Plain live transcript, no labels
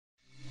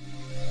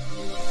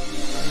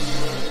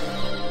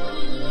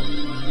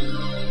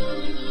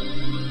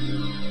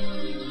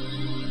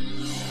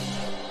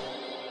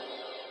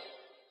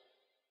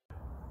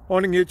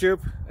Morning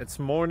YouTube, it's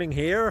morning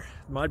here.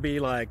 It might be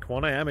like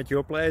 1 a.m. at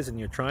your place and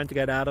you're trying to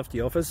get out of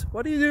the office.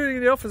 What are you doing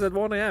in the office at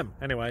 1 a.m?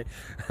 Anyway,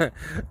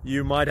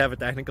 you might have a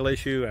technical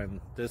issue and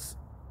this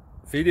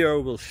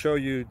video will show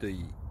you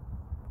the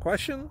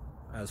question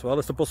as well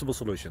as the possible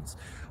solutions.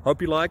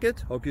 Hope you like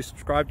it, hope you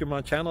subscribe to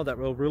my channel. That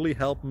will really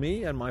help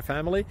me and my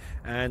family,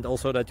 and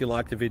also that you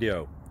like the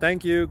video.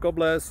 Thank you, God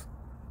bless.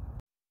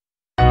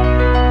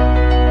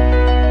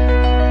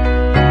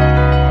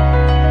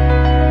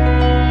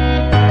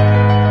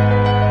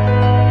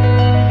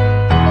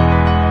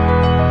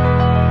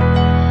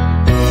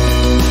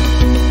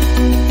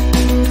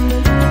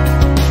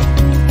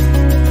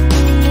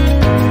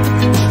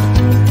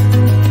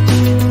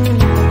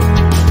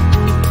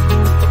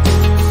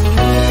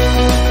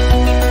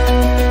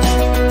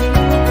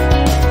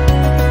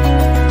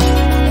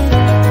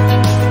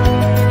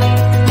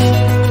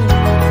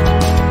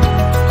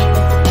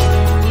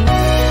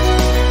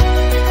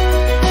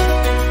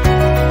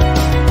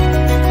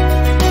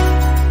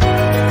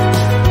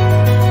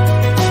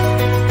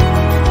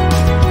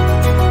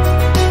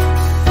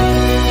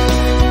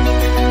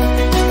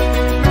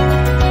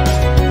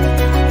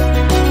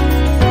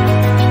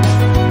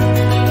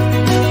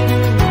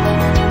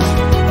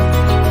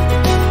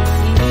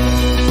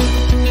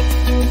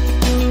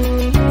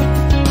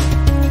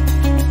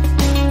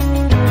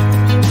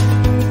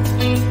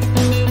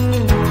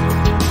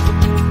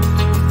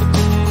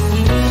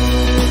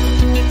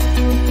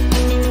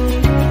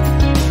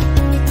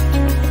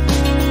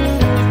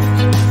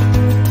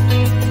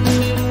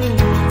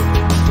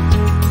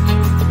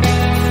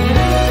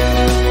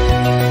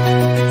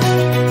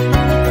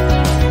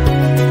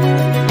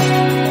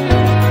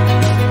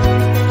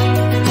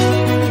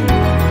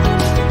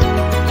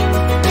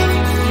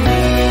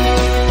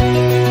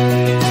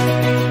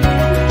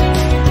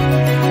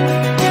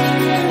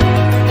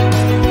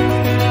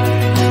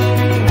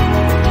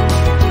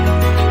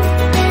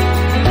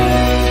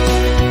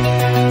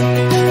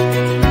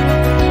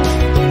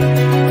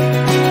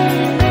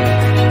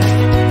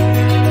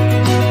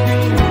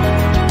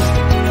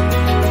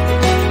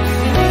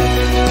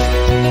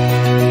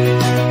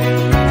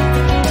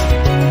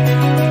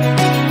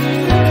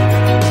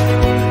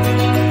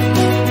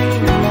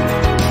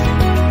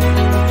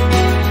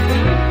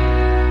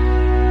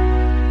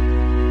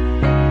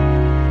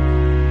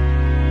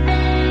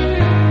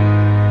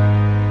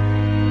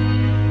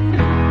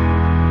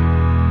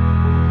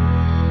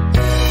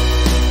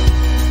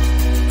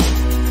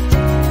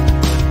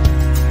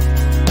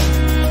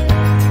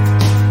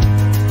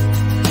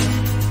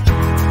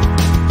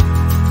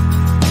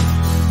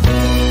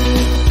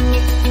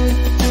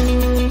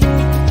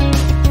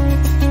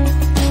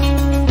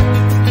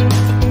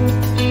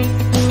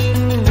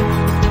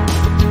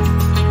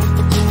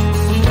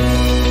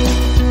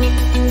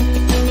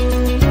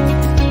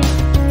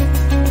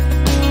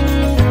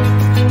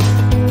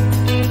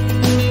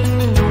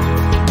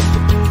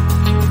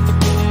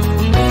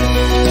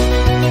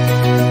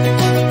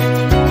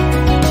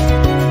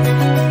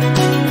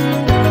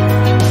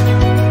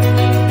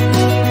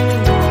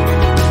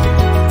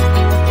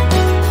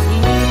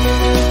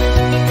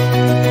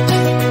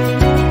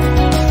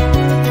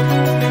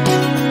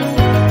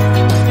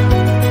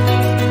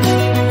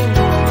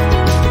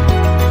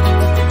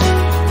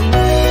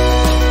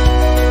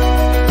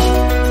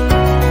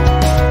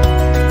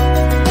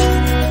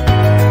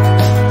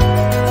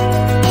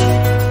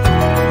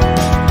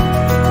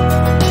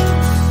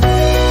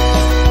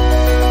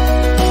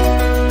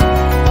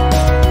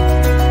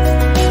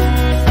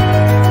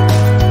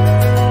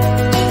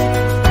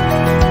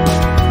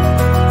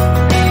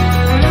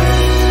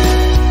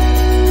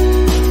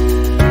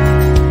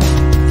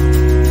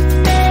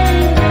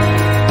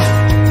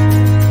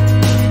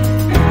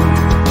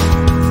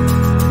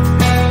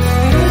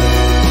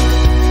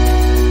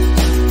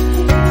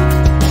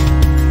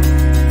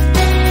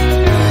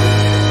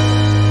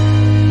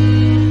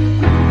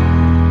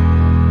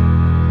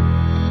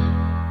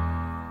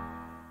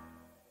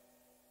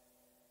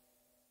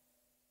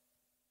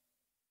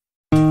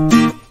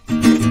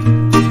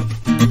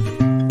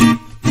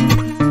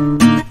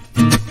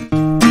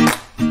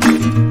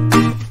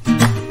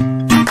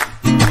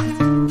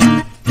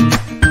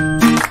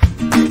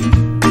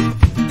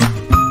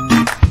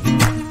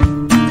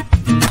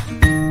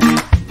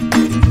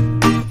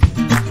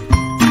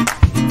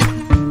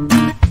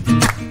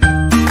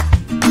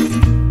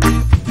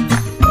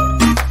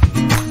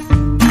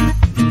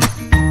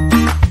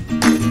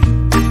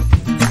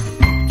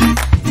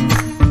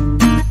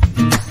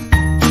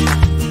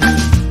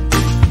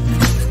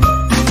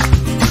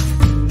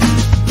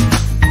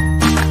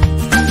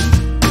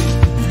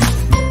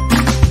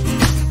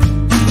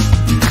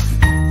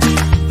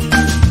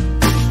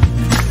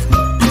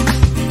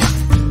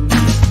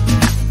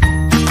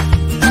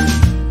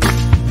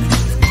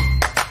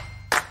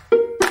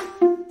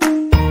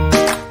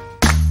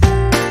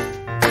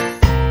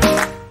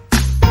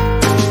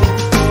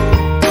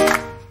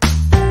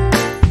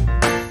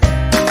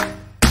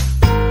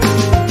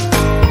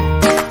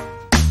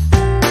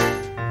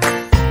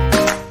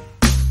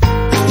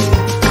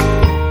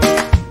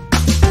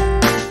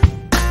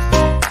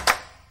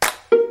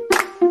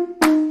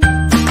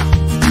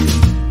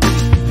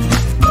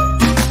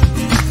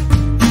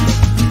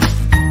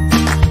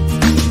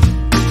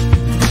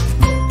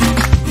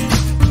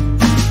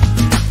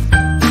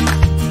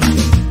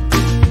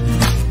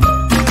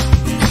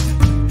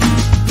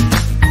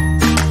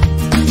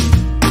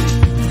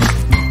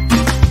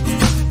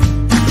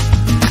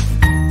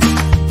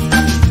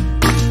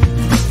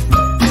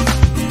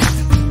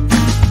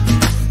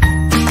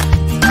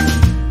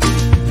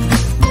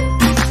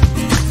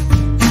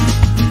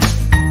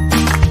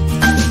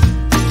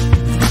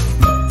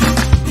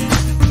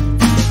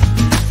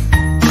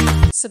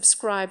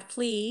 Subscribe,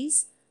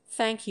 please.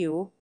 Thank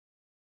you.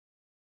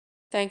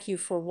 Thank you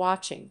for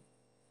watching.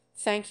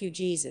 Thank you,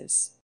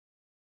 Jesus.